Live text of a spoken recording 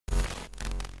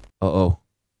Oh oh.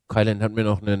 Kylan hat mir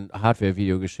noch ein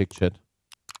Hardware-Video geschickt, Chat.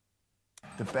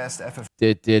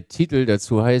 Der Titel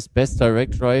dazu heißt Best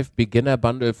Direct Drive Beginner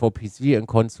Bundle for PC and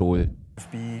Console.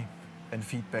 And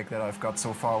feedback that I've got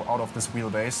so far out of this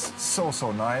wheelbase.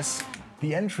 So nice.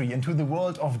 The entry into the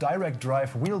world of direct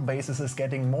drive wheelbases is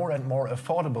getting more and more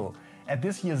affordable. At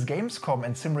this year's Gamescom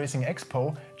and SimRacing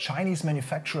Expo, Chinese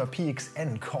manufacturer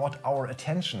PXN caught our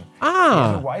attention. They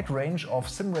have a wide range of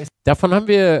SimRacing. Davon haben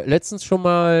wir letztens schon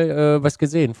mal was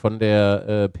gesehen von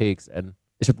der PXN.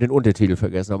 Ich habe den Untertitel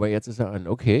vergessen, aber jetzt ist er an.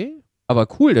 Okay. Aber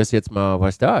cool, dass jetzt mal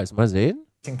was da ist. Mal sehen.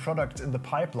 Products in the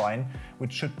pipeline,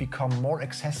 which should become more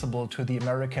accessible to the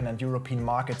American and European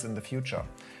markets in the future.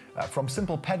 From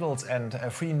simple pedals and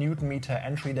 3 Newton-meter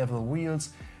entry-level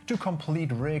wheels to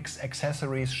complete rigs,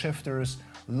 accessories, shifters,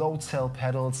 load cell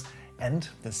pedals, and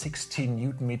the 16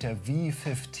 Newton-meter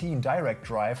V15 direct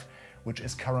drive, which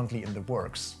is currently in the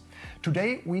works.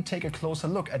 Today we take a closer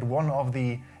look at one of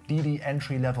the DD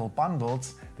entry-level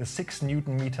bundles, the 6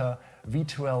 Newton-meter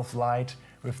V12 Lite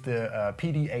with the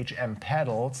PDHM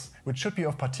pedals, which should be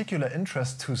of particular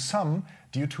interest to some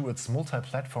due to its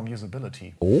multi-platform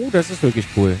usability. Oh, das ist wirklich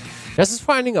cool. Das ist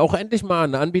vor allen Dingen auch endlich mal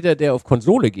ein Anbieter, der auf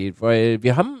Konsole geht, weil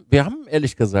wir haben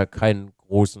ehrlich gesagt keinen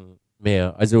großen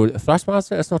mehr. Also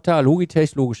Thrustmaster ist noch da,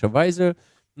 Logitech logischerweise.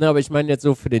 Na, aber ich meine jetzt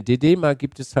so für den DD-Markt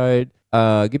gibt es halt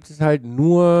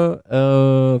nur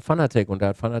Fanatec und da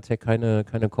hat Fanatec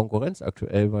keine Konkurrenz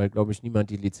aktuell, weil, glaube ich, niemand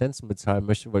die Lizenzen bezahlen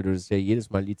möchte, weil du das ja jedes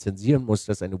Mal lizenzieren musst,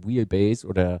 dass eine Wheelbase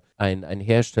oder ein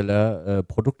Hersteller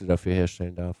Produkte dafür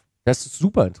herstellen darf. Das ist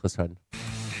super interessant.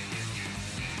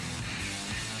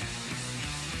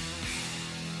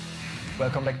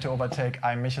 Welcome back to Overtake,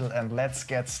 I'm Michel and let's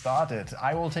get started.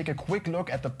 I will take a quick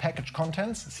look at the package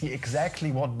contents, see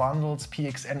exactly what bundles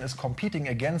PXN is competing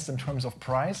against in terms of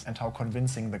price and how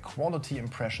convincing the quality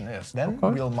impression is. Then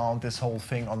we'll mount this whole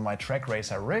thing on my track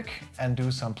racer rig and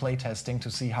do some playtesting to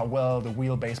see how well the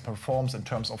wheelbase performs in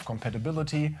terms of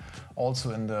compatibility,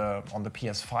 also on the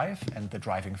PS5 and the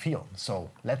driving feel.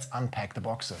 So let's unpack the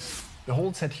boxes. The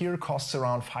whole set here costs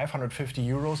around 550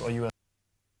 euros or US.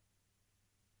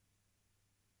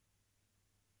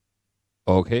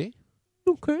 Okay.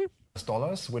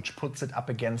 Dollars, which puts it up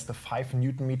against the 5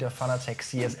 Newton-meter Fanatec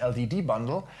CS LDD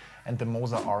bundle and the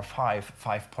Moser R5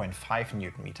 5.5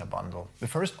 Newton-meter bundle. The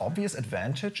first obvious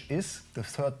advantage is the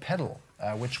third pedal,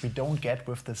 which we don't get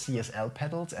with the CSL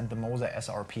pedals and the Moser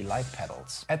SRP Lite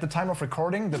pedals. At the time of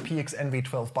recording, the PXN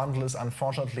V12 bundle is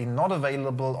unfortunately not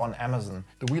available on Amazon.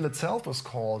 The wheel itself is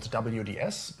called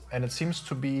WDS and it seems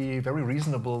to be very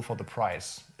reasonable for the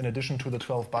price. In addition to the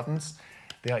 12 buttons,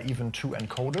 there are even 2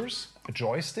 encoders, a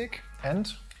joystick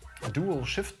and dual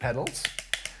shift pedals.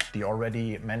 The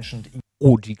already mentioned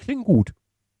Oh, die klingen gut.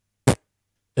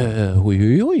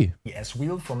 Huiuiui. ES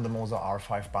wheel from the Moser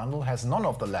R5 bundle has none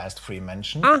of the last 3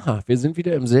 mentioned. Aha, wir sind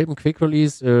wieder im selben Quick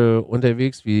Release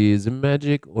unterwegs wie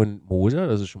SimMagic und Moser,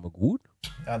 das ist schon mal gut.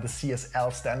 The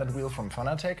CSL standard wheel from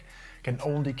Fanatec can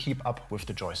only keep up with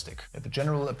the joystick. The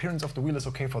general appearance of the wheel is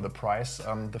okay for the price.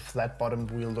 The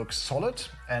flat-bottomed wheel looks solid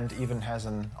and even has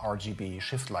an RGB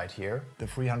shift light here. The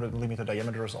 300mm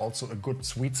diameter is also a good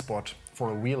sweet spot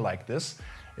for a wheel like this.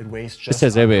 It weighs just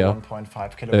under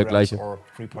 1.5 kilograms or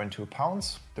 3.2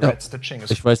 pounds. The red stitching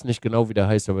is ich weiß nicht genau, wie der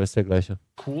heißt, aber ist der gleiche.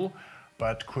 Cool,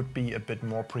 but could be a bit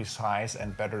more precise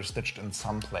and better stitched in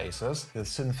some places. The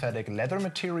synthetic leather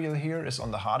material here is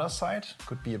on the harder side,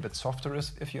 could be a bit softer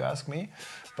if you ask me,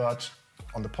 but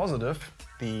on the positive,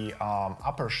 the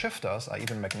upper shifters are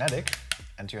even magnetic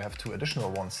and you have 2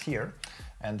 additional ones here,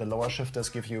 and the lower shifters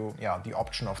give you the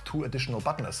option of 2 additional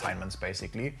button assignments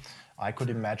basically. I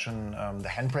could imagine the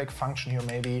handbrake function here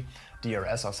maybe,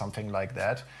 DRS or something like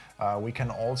that. We can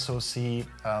also see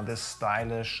this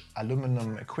stylish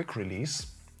aluminum quick release,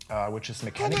 which is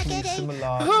mechanically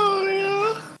similar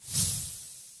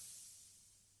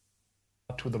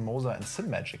to the Moser and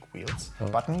SimMagic wheels.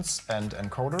 Buttons and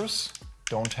encoders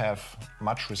don't have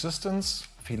much resistance,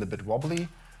 feel a bit wobbly,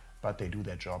 but they do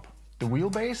their job. The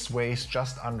wheelbase weighs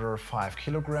just under 5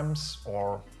 kilograms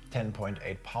or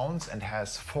 10.8 pounds and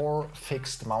has 4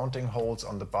 fixed mounting holes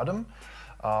on the bottom.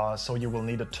 So you will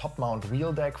need a top mount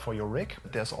wheel deck for your rig.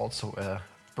 There's also a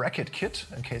bracket kit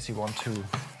in case you want to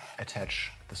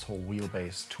attach this whole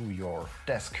wheelbase to your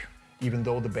desk. Even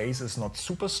though the base is not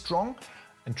super strong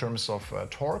in terms of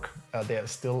torque, there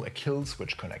is still a kill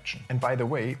switch connection. And by the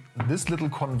way, this little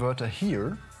converter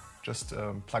here, just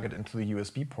plug it into the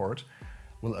USB port,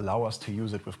 will allow us to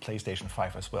use it with PlayStation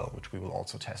 5 as well, which we will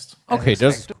also test. Okay,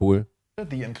 das ist cool.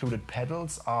 The included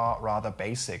pedals are rather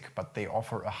basic, but they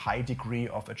offer a high degree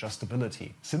of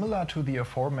adjustability. Similar to the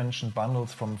aforementioned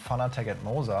bundles from Fanatec and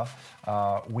Moza,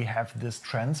 we have this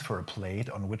transfer plate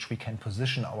on which we can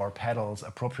position our pedals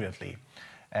appropriately.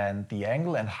 And the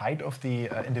angle and height of the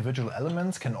individual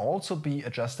elements can also be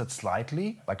adjusted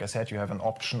slightly. Like I said, you have an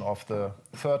option of the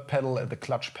third pedal and the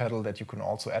clutch pedal that you can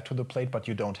also add to the plate, but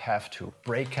you don't have to.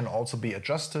 Brake can also be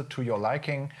adjusted to your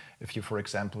liking. If you, for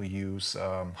example, use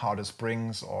harder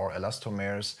springs or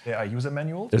elastomers, there are user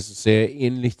manuals. Das ist sehr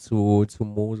ähnlich zu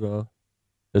Moza,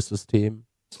 das System.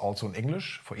 It's also in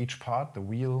English for each part, the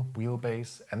wheel,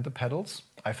 wheelbase and the pedals.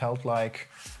 I felt like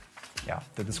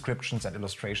the descriptions and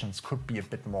illustrations could be a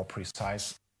bit more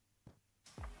precise.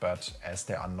 But as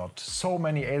there are not so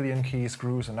many alien keys,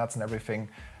 screws and nuts and everything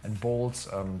and bolts,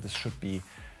 this should be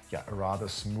a rather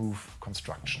smooth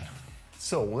construction.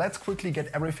 So let's quickly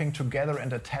get everything together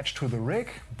and attached to the rig.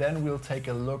 Then we'll take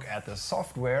a look at the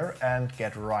software and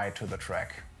get right to the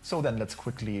track. So then let's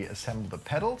quickly assemble the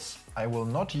pedals. I will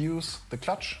not use the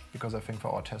clutch because I think for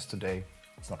our test today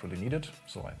it's not really needed.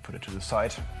 So I put it to the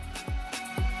side.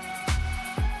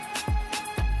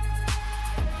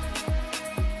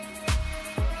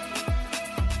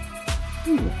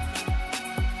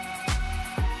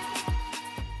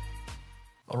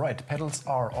 Alright, the pedals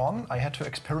are on. I had to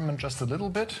experiment just a little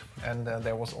bit, and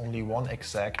there was only one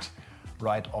exact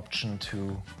right option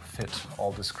to fit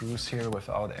all the screws here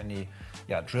without any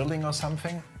drilling or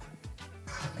something.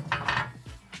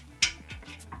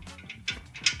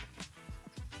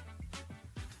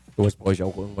 Sowas brauche ich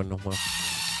auch irgendwann nochmal.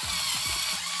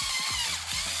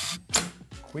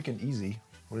 Quick and easy,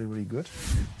 really good.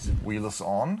 The wheel is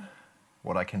on.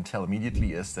 What I can tell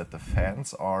immediately is that the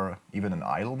fans are even in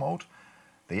idle mode.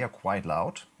 They are quite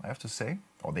loud, I have to say,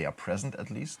 or they are present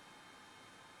at least.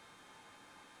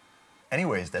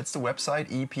 Anyways, that's the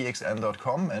website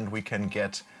e.lga.to, and we can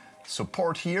get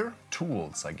support here,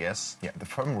 tools, I guess. Yeah, the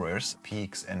firmware's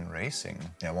PXN-racing.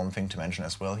 Yeah, one thing to mention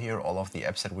as well here, all of the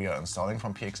apps that we are installing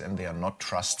from PXN, they are not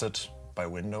trusted by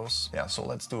Windows. Yeah, so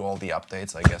let's do all the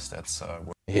updates. I guess that's...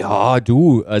 Ja,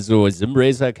 du, also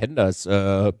SimRacer kennt das.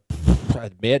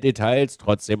 Mehr Details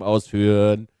trotzdem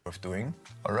ausführen. Worth doing.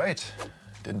 Alright,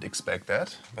 didn't expect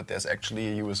that, but there's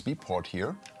actually a USB port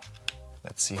here.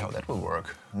 Let's see how that will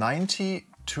work. 90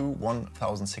 to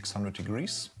 1600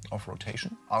 degrees of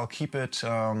rotation. I'll keep it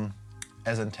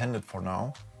as intended for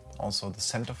now. Also the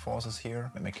center force is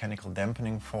here, the mechanical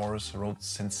dampening force, road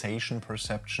sensation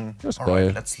perception.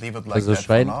 Alright, let's leave it like that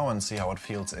for now and see how it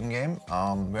feels in-game.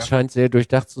 Es scheint sehr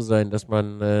durchdacht zu sein, dass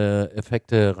man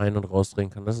Effekte rein und rausdrehen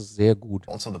kann. Das ist sehr gut.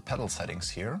 Also the pedal settings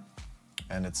here,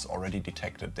 and it's already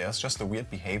detected. There's just a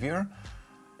weird behavior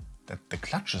that the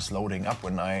clutch is loading up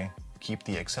when I keep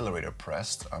the accelerator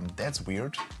pressed. That's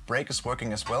weird. Brake is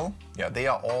working as well. Yeah, they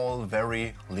are all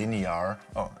very linear.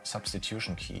 Oh,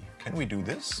 substitution key. Can we do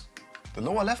this? The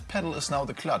lower left pedal is now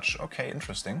the clutch. Okay,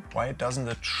 interesting. Why doesn't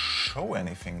it show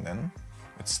anything then?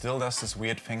 It still does this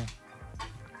weird thing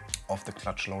of the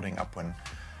clutch loading up when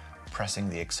pressing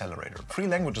the accelerator. 3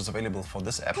 languages available for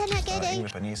this app, English,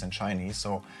 Japanese and Chinese.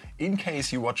 So in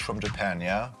case you watch from Japan,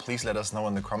 please let us know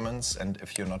in the comments. And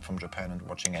if you're not from Japan and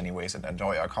watching anyways and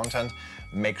enjoy our content,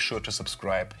 make sure to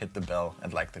subscribe, hit the bell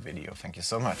and like the video. Thank you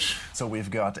so much. So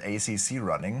we've got ACC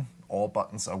running. All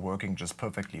buttons are working just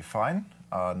perfectly fine.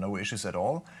 No issues at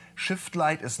all. Shift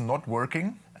light is not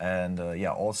working. And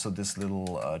also this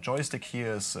little joystick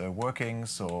here is working.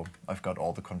 So I've got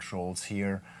all the controls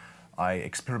here. I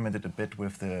experimented a bit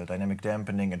with the dynamic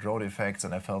dampening and road effects,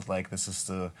 and I felt like this is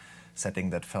the setting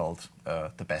that felt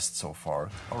the best so far.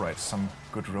 Alright, some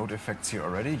good road effects here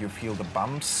already. You feel the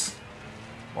bumps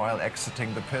while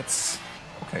exiting the pits.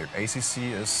 Okay,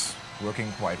 ACC is working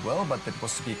quite well, but that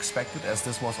was to be expected as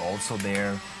this was also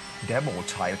their demo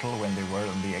title when they were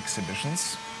in the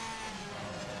exhibitions.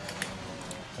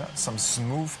 Some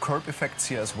smooth curb effects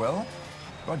here as well.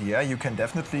 But yeah, you can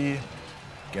definitely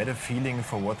get a feeling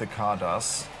for what the car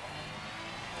does.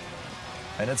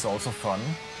 And it's also fun.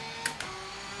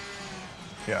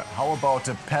 Yeah, how about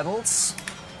the pedals?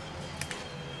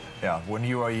 Yeah, when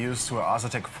you are used to an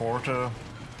assetto Forte,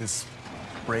 this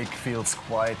brake feels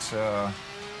quite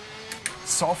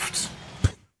soft.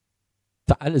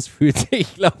 Alles fühlt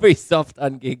sich, glaube ich, soft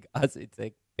an gegen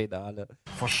assetto-Pedale.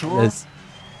 For sure. Yes.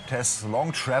 It has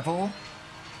long travel.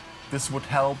 This would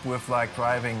help with like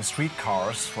driving street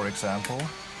cars, for example.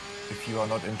 If you are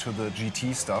not into the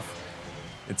GT stuff,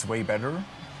 it's way better.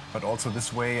 But also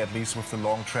this way, at least with the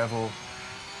long travel,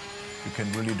 you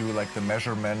can really do like the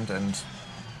measurement and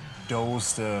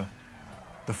dose the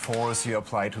force you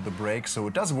apply to the brake. So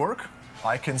it does work.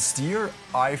 I can steer,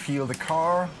 I feel the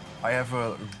car, I have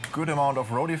a good amount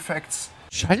of road effects.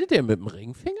 Schaltet der mit dem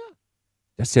Ringfinger?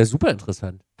 Das ist ja super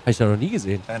interessant. Habe ich ja noch nie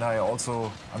gesehen. And I'm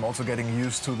also getting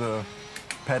used to the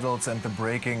pedals and the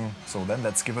braking. So then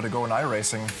let's give it a go in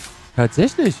iRacing.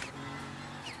 Tatsächlich.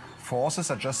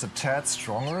 Forces are just a tad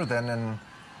stronger than in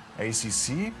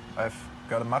ACC. I've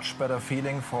got a much better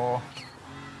feeling for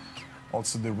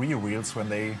also the rear wheels when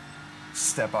they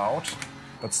step out.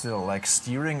 But still, like,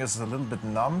 steering is a little bit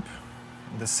numb.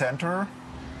 In the center,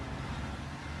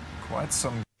 quite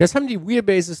some. Das haben die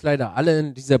Wheelbases leider alle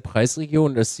in dieser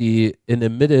Preisregion, dass sie in der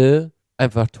Mitte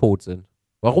einfach tot sind.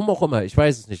 Warum auch immer, ich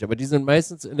weiß es nicht, aber die sind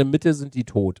meistens in der Mitte sind die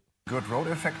tot. Good road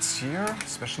effects here,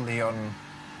 especially on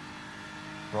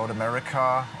Road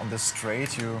America. On this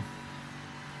straight, you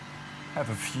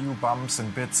have a few bumps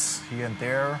and bits here and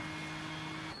there.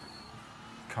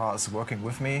 Car is working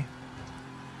with me.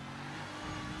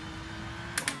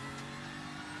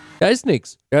 Da ist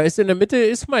nix. Da ist in der Mitte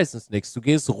ist meistens nix. Du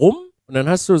gehst rum und dann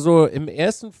hast du so im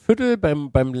ersten Viertel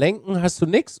beim Lenken hast du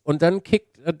nix und dann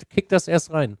kickt das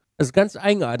erst rein. Das ist ganz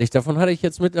eigenartig. Davon hatte ich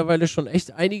jetzt mittlerweile schon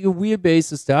echt einige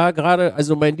Wheelbases da. Gerade,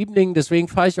 also mein Liebling, deswegen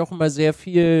fahre ich auch immer sehr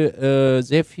viel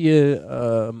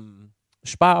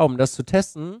Spar, um das zu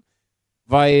testen.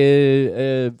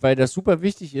 Weil das super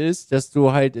wichtig ist, dass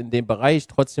du halt in dem Bereich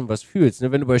trotzdem was fühlst. Ne?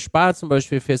 Wenn du bei Spar zum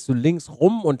Beispiel fährst du links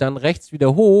rum und dann rechts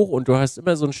wieder hoch und du hast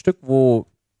immer so ein Stück, wo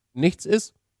nichts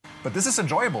ist. But this is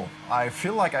enjoyable. I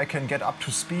feel like I can get up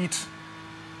to speed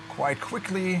quite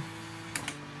quickly.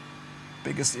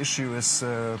 Biggest issue is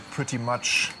pretty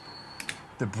much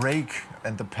the brake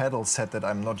and the pedal set that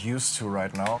I'm not used to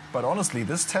right now. But honestly,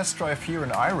 this test drive here in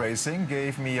iRacing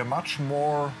gave me a much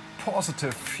more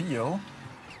positive feel.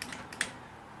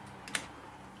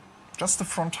 Just the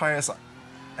front tires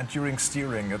and during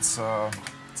steering, it's a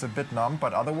bit numb,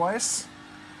 but otherwise,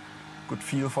 good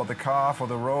feel for the car, for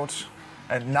the road.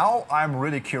 And now I'm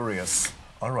really curious.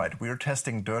 All right, we're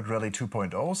testing Dirt Rally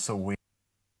 2.0, so we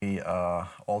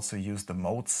also use the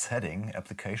mode setting,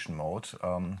 application mode.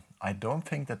 I don't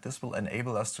think that this will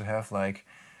enable us to have like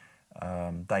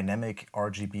dynamic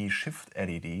RGB shift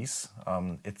LEDs.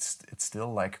 It's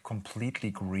still like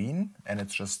completely green and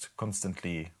it's just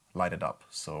constantly lighted up.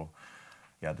 So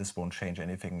yeah, this won't change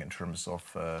anything in terms of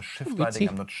shift lighting.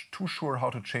 I'm not too sure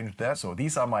how to change that. So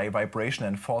these are my vibration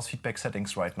and force feedback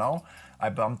settings right now. I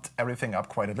bumped everything up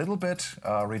quite a little bit,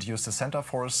 reduced the center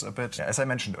force a bit. As I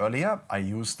mentioned earlier, I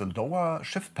use the lower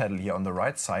shift pedal here on the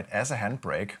right side as a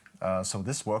handbrake. So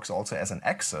this works also as an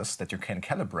axis that you can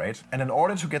calibrate. And in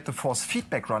order to get the force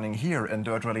feedback running here in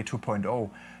Dirt Rally 2.0,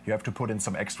 you have to put in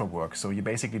some extra work. So you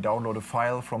basically download a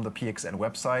file from the PXN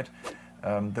website,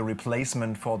 the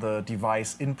replacement for the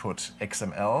device input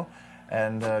XML.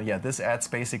 And yeah, this adds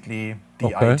basically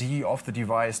the ID of the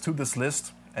device to this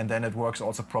list. And then it works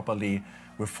also properly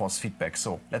with force feedback.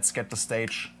 So let's get the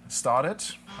stage started.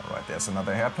 All right, there's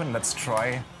another hairpin. Let's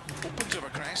try.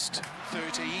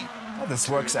 Oh, this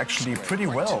works actually pretty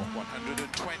well.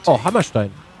 Oh,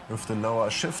 Hammerstein. With the lower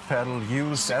shift pedal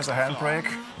used as a handbrake.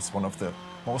 It's one of the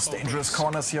most dangerous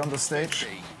corners here on the stage.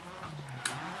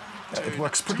 Yeah, it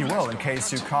works pretty well in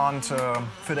case you can't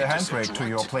fit a handbrake to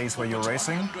your place where you're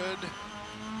racing.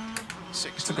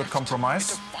 It's a good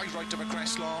compromise.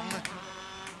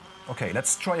 Okay,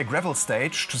 let's try a gravel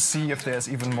stage to see if there's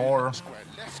even more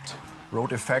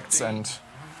road effects and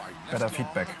better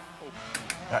feedback.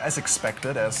 As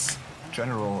expected, as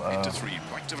general,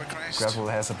 gravel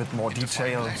has a bit more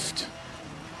detail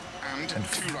and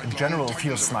in general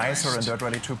feels nicer in Dirt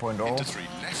Rally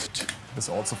 2.0. This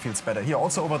also feels better. Here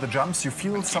also over the jumps you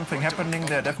feel something happening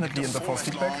there, definitely in the force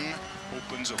feedback.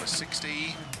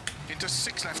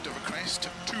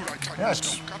 Yeah,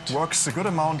 it works a good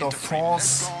amount of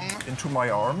force into my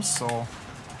arms, so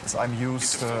as I'm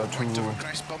used to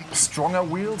stronger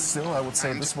wheels, still I would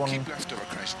say this one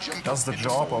does the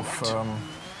job of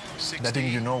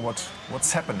letting you know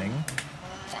what's happening.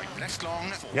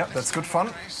 Yeah, that's good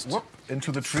fun. Whoop,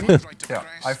 into the tree. Yeah,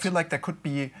 I feel like there could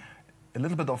be a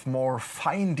little bit of more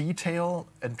fine detail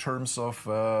in terms of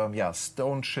yeah,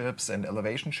 stone chips and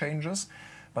elevation changes.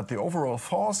 But the overall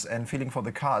force and feeling for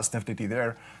the car is definitely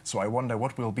there. So I wonder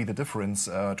what will be the difference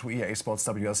to EA Sports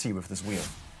WRC with this wheel.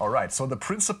 All right, so the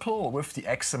principle with the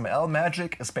XML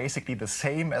magic is basically the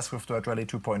same as with Dirt Rally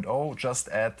 2.0. Just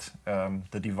add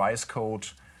the device code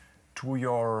to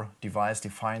your device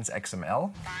defines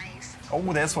XML.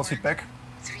 Oh, there's force feedback.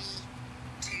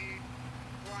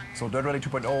 So Dirt Rally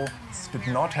 2.0 did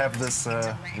not have this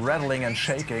rattling and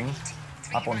shaking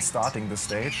up on starting the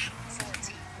stage.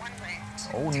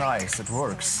 Oh, nice, it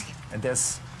works. And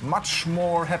there's much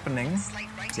more happening.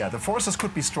 Yeah, the forces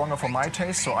could be stronger for my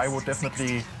taste, so I would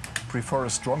definitely prefer a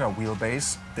stronger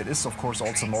wheelbase. That is, of course,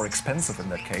 also more expensive in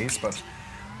that case, but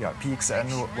yeah,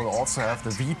 PXN will also have the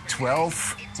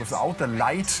V12 without the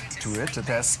light to it. It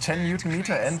has 10 Newton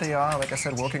meter, and they are, like I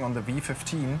said, working on the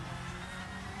V15.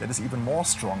 That is even more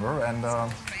stronger, and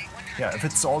yeah, if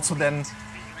it's also then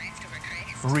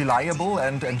reliable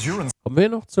and endurance. Kommen wir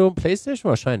noch zur PlayStation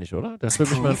wahrscheinlich, oder? Das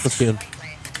würde mich mal interessieren.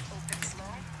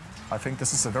 I think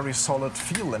this is a very solid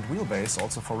feel and wheelbase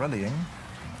also for rallying.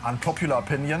 Unpopular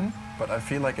opinion, but I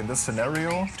feel like in this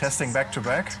scenario, testing back to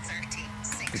back,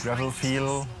 the gravel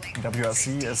feel in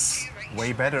WRC is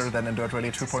way better than in Dirt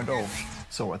Rally 2.0.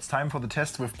 So it's time for the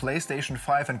test with PlayStation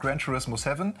 5 and Gran Turismo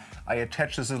 7. I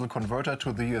attached this little converter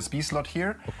to the USB slot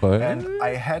here, and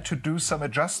I had to do some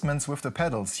adjustments with the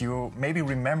pedals. You maybe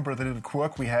remember the little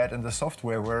quirk we had in the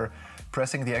software where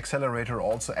pressing the accelerator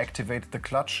also activated the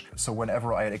clutch. So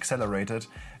whenever I accelerated,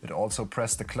 it also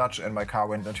pressed the clutch and my car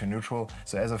went into neutral.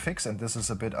 So as a fix, and this is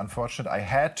a bit unfortunate, I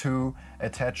had to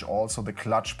attach also the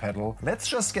clutch pedal. Let's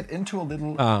just get into a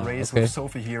little race with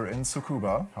Sophie here in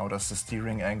Tsukuba. How does the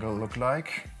steering angle look like?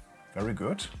 Very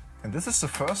good. And this is the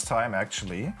first time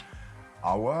actually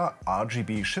our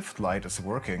RGB shift light is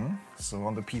working. So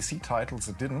on the PC titles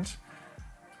it didn't.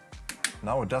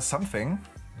 Now it does something.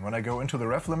 When I go into the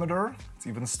ref limiter, it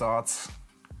even starts,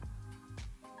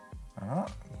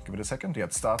 give it a second, yeah,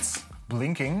 it starts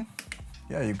blinking.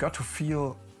 Yeah, you got to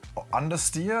feel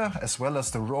understeer as well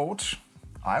as the road.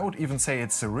 I would even say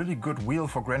it's a really good wheel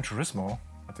for Gran Turismo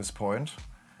at this point,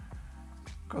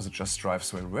 because it just drives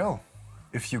very well.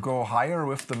 If you go higher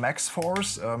with the max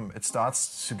force, it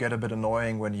starts to get a bit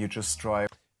annoying when you just drive.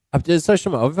 Habt ihr das euch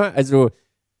schon mal aufgefallen? Also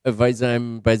bei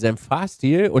seinem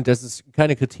Fahrstil, und das ist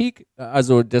keine Kritik,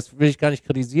 also das will ich gar nicht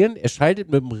kritisieren, er schaltet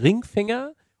mit dem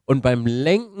Ringfinger und beim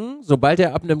Lenken, sobald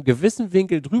er ab einem gewissen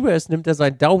Winkel drüber ist, nimmt er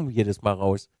seinen Daumen jedes Mal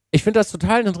raus. Ich finde das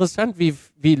total interessant,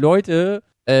 wie Leute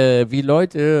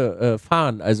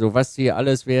fahren, also was sie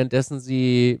alles währenddessen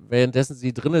sie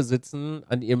drinnen sitzen,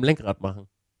 an ihrem Lenkrad machen.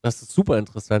 Das ist super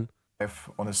interessant.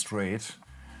 On a straight.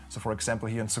 So for example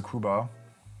here in Tsukuba.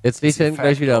 Jetzt legt er ihn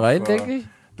gleich wieder rein, denke ich.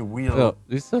 The wheel ja,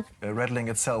 siehst du? Rattling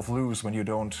itself loose when you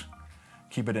don't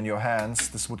keep it in your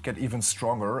hands. This would get even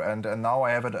stronger, and now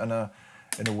I have it in a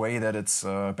way that it's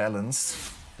balanced.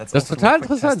 Das ist total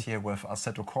interessant. Here with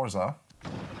Assetto Corsa.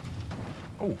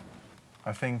 Oh,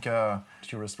 I think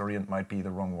tourist variant might be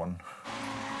the wrong one.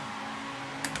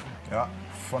 Yeah,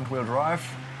 front wheel drive,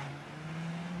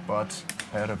 but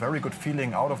I had a very good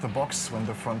feeling out of the box when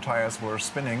the front tires were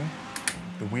spinning.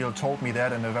 The wheel told me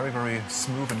that in a very, very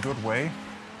smooth and good way.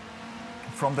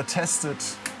 From the tested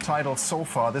titles so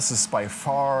far, this is by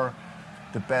far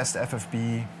the best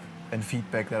FFB and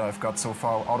feedback that I've got so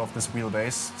far out of this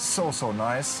wheelbase. So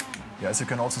nice. Yeah, as you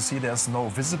can also see, there's no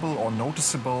visible or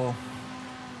noticeable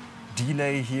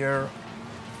delay here,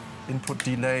 input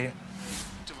delay.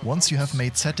 Once you have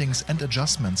made settings and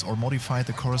adjustments or modified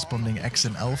the corresponding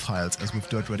XML files as with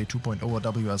Dirt Rally 2.0 or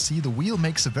WRC, the wheel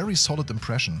makes a very solid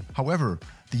impression. However,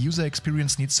 the user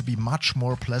experience needs to be much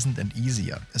more pleasant and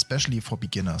easier, especially for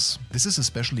beginners. This is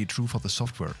especially true for the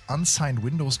software. Unsigned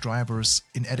Windows drivers,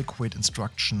 inadequate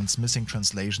instructions, missing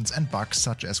translations and bugs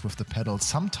such as with the pedals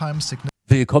sometimes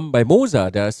Willkommen bei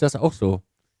Mosa, da ist das auch so.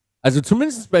 Also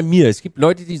zumindest bei mir. Es gibt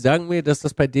Leute, die sagen mir, dass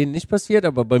das bei denen nicht passiert,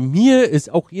 aber bei mir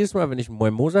ist auch jedes Mal, wenn ich einen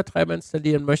neuen Mosa-Treiber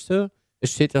installieren möchte,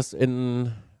 steht das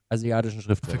in asiatischen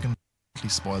Schriftzeichen.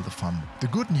 Spoil the fun. The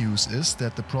good news is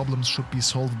that the problems should be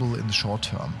solvable in the short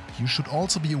term. You should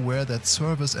also be aware that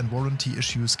service and warranty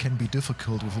issues can be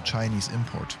difficult with a Chinese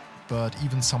import, but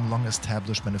even some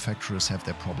long-established manufacturers have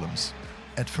their problems.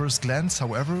 At first glance,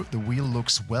 however, the wheel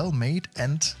looks well made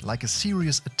and like a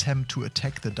serious attempt to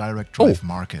attack the direct drive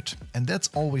market. And that's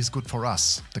always good for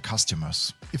us, the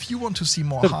customers. If you want to see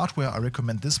more hardware, I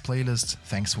recommend this playlist.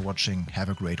 Thanks for watching. Have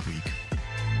a great week.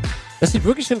 Das sieht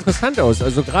wirklich interessant aus,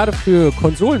 also gerade für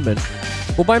Konsolenmenschen.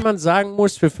 Wobei man sagen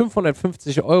muss, für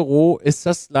 550 € ist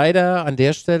das leider an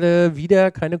der Stelle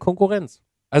wieder keine Konkurrenz.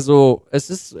 Also es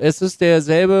ist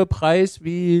derselbe Preis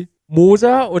wie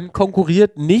Mosa und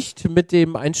konkurriert nicht mit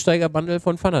dem Einsteiger Bundle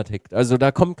von Fanatec. Also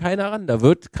da kommt keiner ran. Da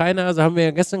wird keiner, also haben wir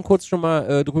ja gestern kurz schon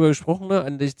mal drüber gesprochen, ne?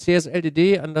 An die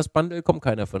CSLDD, an das Bundle kommt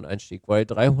keiner für einen Einstieg, weil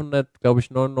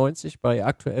 399 bei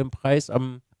aktuellem Preis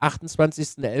am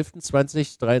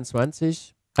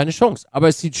 28.11.2023 keine Chance. Aber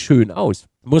es sieht schön aus,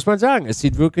 muss man sagen. Es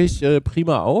sieht wirklich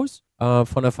prima aus.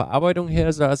 Von der Verarbeitung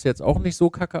her sah es jetzt auch nicht so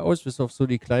kacke aus, bis auf so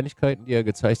die Kleinigkeiten, die er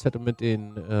gezeigt hatte mit der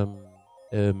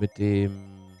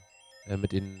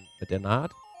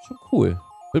Naht. Schon cool.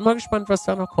 Bin mal gespannt, was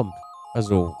da noch kommt.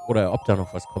 Also, oder ob da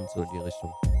noch was kommt, so in die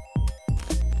Richtung.